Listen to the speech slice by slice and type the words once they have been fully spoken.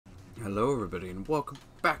Hello everybody and welcome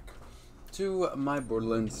back to my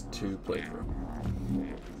Borderlands 2 playthrough.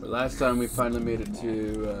 The last time we finally made it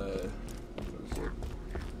to, what was it?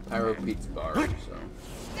 Pyro Pete's bar, so...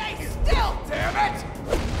 Stay still, damn it!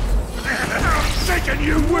 I'm taking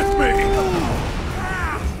you with me!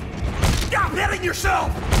 Stop hitting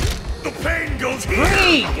yourself! The pain goes here!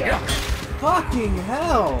 Three! Fucking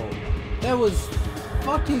hell! That was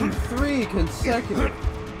fucking 3 consecutive.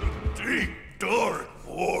 Deep, dark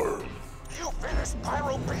orb. You finished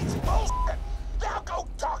Pyro Pete's bullshit. Now go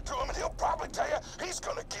talk to him and he'll probably tell you he's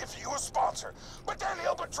gonna give you a sponsor. But then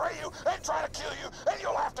he'll betray you and try to kill you, and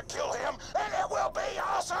you'll have to kill him, and it will be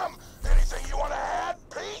awesome! Anything you want to add,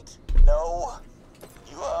 Pete? No.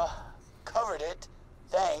 You, covered it.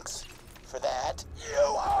 Thanks for that.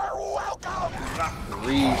 You are welcome!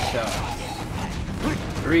 3 shots.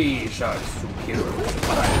 3 shots to kill.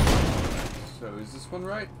 So is this one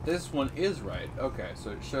right? This one is right. Okay,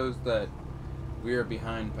 so it shows that we are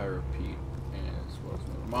behind Pyro Pete, as well as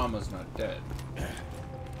Mama's not dead.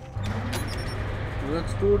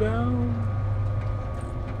 Let's go down.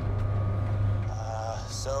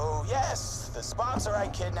 So yes, the sponsor I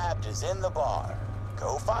kidnapped is in the bar.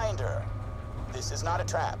 Go find her. This is not a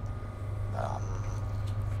trap.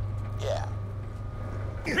 Yeah.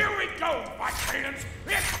 Here we go, Vikings!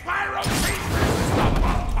 It's Pyro Pete versus the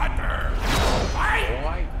Vault Hunter!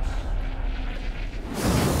 Fight!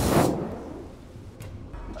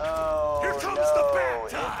 Oh, Here comes no, the bad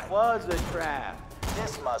time! it was a trap.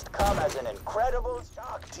 This must come as an incredible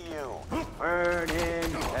shock to you. Burn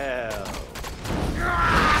in hell.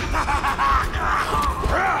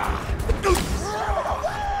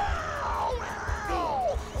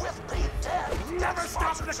 With Pete dead, Never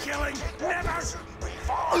stop the killing! Never!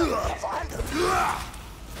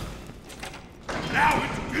 Now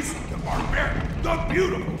introducing the Barbarian, the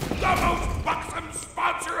beautiful, the most buxom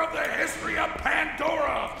sponsor of the history of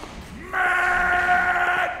Pandora,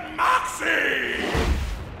 Mad Moxie!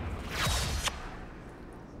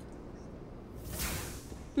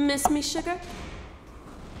 Miss me, sugar?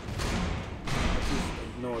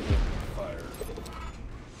 Ignore the fire.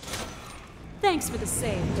 Thanks for the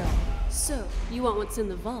save, doll. So, you want what's in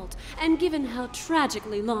the vault, and given how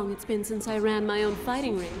tragically long it's been since I ran my own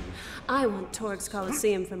fighting ring, I want Torg's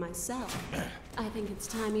Coliseum for myself. I think it's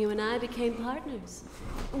time you and I became partners.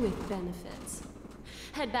 With benefits.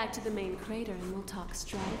 Head back to the main crater and we'll talk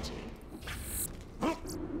strategy.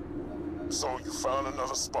 So you found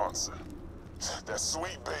another sponsor. That's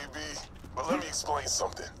sweet, baby. But let me explain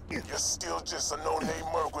something. You're still just a no-name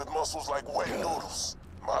merc with muscles like wet noodles.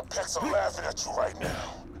 My pecs are laughing at you right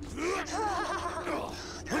now. You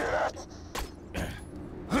hear that?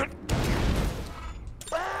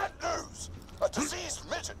 Bad news! A diseased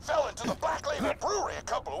midget fell into the Black Label Brewery a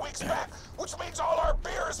couple of weeks back, which means all our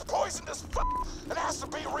beer is poisoned as f*** and has to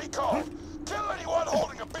be recalled. Kill anyone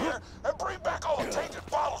holding a beer and bring back all the tainted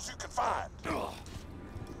bottles you can find.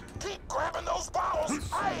 Keep grabbing those bottles.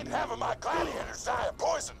 I ain't having my gladiators die of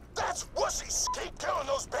poison. That's wussies. Keep killing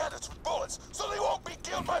those bandits with bullets so they won't be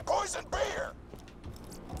killed by poison beer.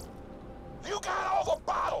 You got all the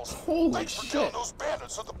bottles. Holy Thanks for shit. killing those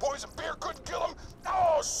bandits so the poison beer couldn't kill them.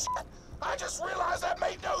 Oh, shit. I just realized that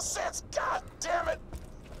made no sense. God damn it.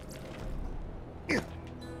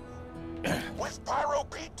 With Pyro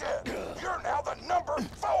Pete dead, you're now the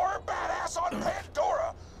 #4 badass on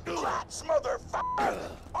Pandora. Lots, motherfucker.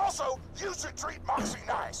 Also, you should treat Moxie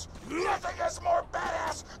nice. Nothing is more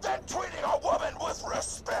badass than treating a woman with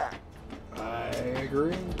respect. I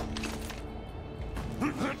agree.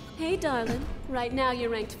 Hey, darling. Right now you're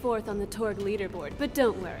ranked 4th on the Torg leaderboard, but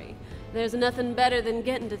don't worry. There's nothing better than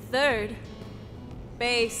getting to 3rd.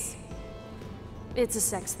 Base. It's a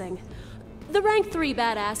sex thing. The rank 3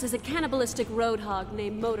 badass is a cannibalistic roadhog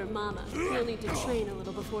named Motor Mama. You'll need to train a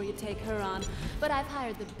little before you take her on, but I've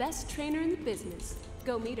hired the best trainer in the business.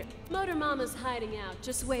 Go meet her. Motor Mama's hiding out,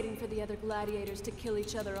 just waiting for the other gladiators to kill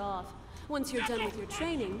each other off. Once you're done with your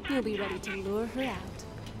training, you'll be ready to lure her out.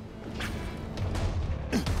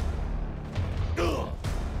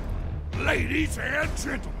 Ladies and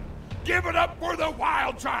gentlemen, give it up for the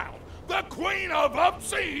wild child, the queen of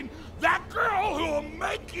obscene, that girl who'll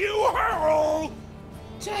make you hurl!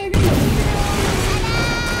 Tiny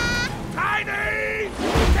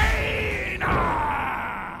Tina!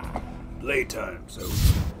 Playtime, so.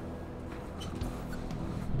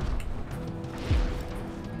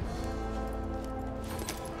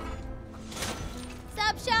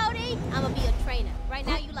 Sup, shorty? I'ma be a trainer. Right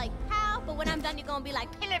now you like pow, but when I'm done you're gonna be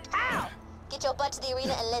like pin it pow. Get your butt to the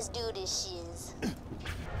arena and let's do this shiz.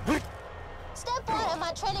 Step one of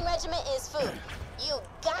my training regimen is food. You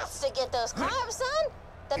got to get those carbs, son.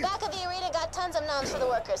 The back of the arena got tons of noms for the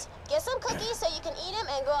workers. Get some cookies so you can eat them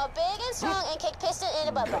and grow up big and strong and kick piston in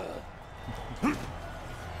a butt.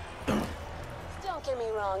 Don't get me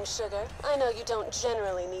wrong, Sugar. I know you don't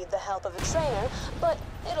generally need the help of a trainer, but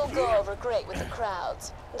it'll go over great with the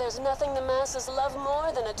crowds. There's nothing the masses love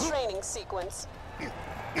more than a training sequence.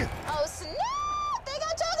 Oh snap! They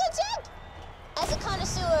got chocolate chip! As a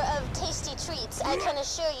connoisseur of tasty treats, I can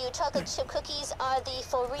assure you chocolate chip cookies are the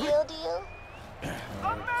for real deal.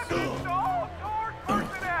 A message to all Torch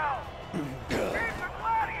personnel! Keep the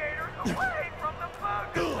gladiators away from the food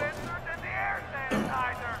dispensers and the air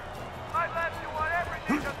sanitizer! I left you on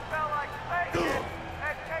everything that smell like bacon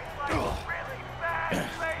and tastes like really bad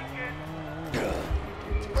bacon!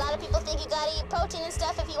 A lot of people think you gotta eat protein and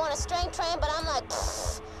stuff if you want to strength train, but I'm like,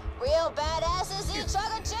 pfft, real badasses eat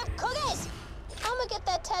chocolate chip cookies! I'm gonna get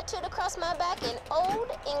that tattooed across my back in Old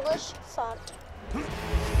English font.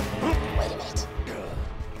 Wait a minute.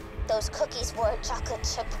 Those cookies were chocolate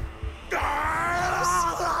chip.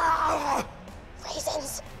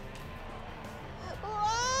 Raisins.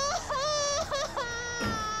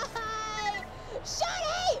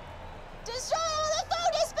 Shawty! Destroy all the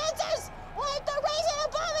food dispensers! Wipe the raisin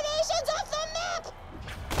abominations off the map!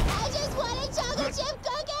 I just wanted chocolate chip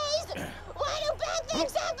cookies! Why do bad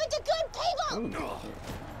things happen to good people? Ooh.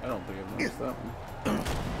 I don't think I've noticed that one.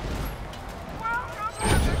 Welcome to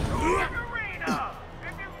the Torch Arena!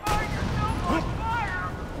 If you find yourself on fire,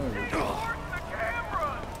 take towards the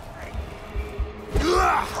cameras!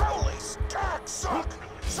 Holy stack suck!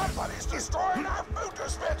 Somebody's destroying our food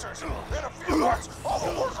dispensers! In a few months, all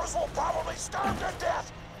the workers will probably starve to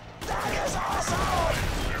death! That is awesome!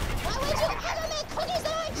 Why would you ever make cookies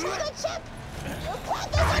that aren't chocolate chip? You put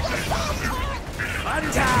this in yourself, Clark! Fun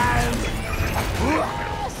time!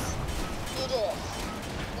 Yes, you did.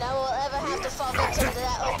 No one will ever have to fall victim to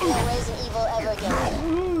that oatmeal raisin evil ever again.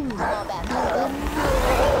 Come on back,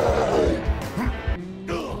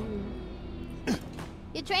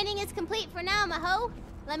 your training is complete for now, Maho.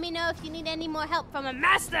 Let me know if you need any more help from a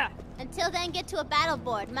master. Until then, get to a battle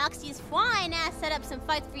board. Moxie's fine ass set up some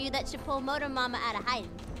fights for you that should pull Motor Mama out of hiding.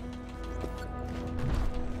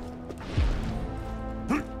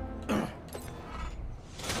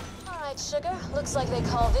 Alright, Sugar. Looks like they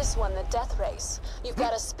call this one the death race. You've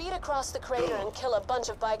got to speed across the crater and kill a bunch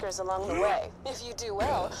of bikers along the way. If you do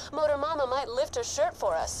well, Motor Mama might lift her shirt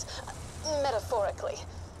for us. Metaphorically.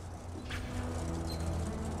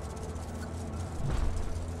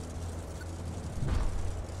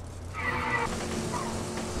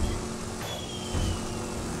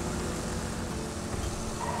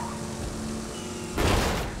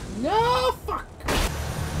 No, fuck!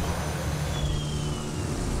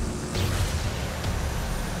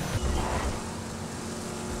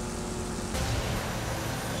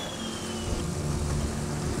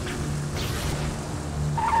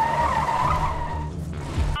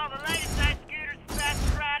 All the latest night scooters, the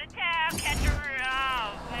fastest ride in town. Catch her.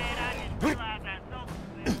 Oh, man, I just realized that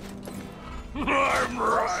I'm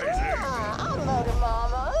rising. I'm Motor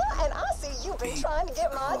Mama, and I see you've been trying to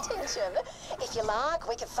get my attention. If you like,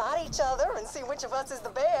 we can fight each other and see which of us is the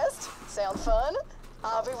best. Sound fun?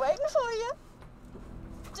 I'll be waiting for you.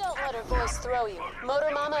 Don't let her voice throw you.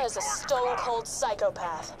 Motor Mama is a stone-cold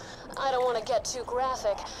psychopath. I don't want to get too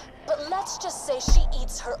graphic, but let's just say she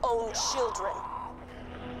eats her own children.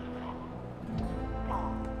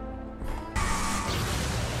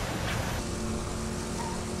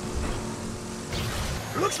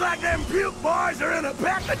 Looks like them puke boys are in a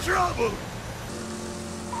pack of trouble.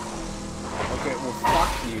 Okay, well,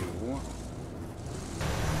 fuck you.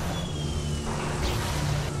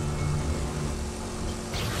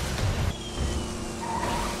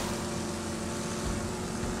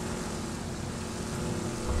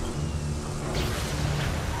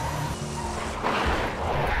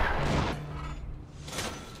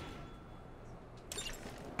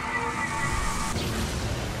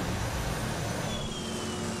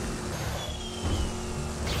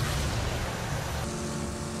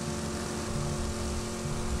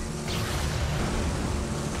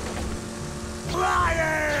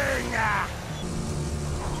 Flying!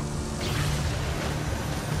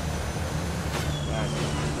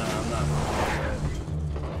 No, I'm not.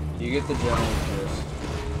 You get the general gist.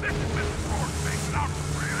 This is Mr. Ford making out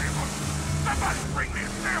really hungry. Somebody bring me a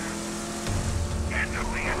sandwich. End of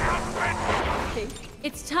the announcement.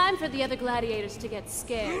 It's time for the other gladiators to get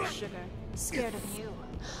scared, Sugar. Scared of you.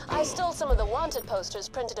 I stole some of the wanted posters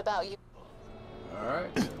printed about you.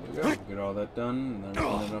 Alright, there we go. Get all that done, and then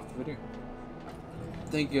end off the video.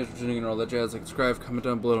 Thank you guys for tuning in and all that jazz. Like, subscribe, comment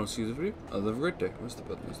down below, and see you in the video. Have a great day. What's the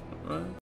button? Right?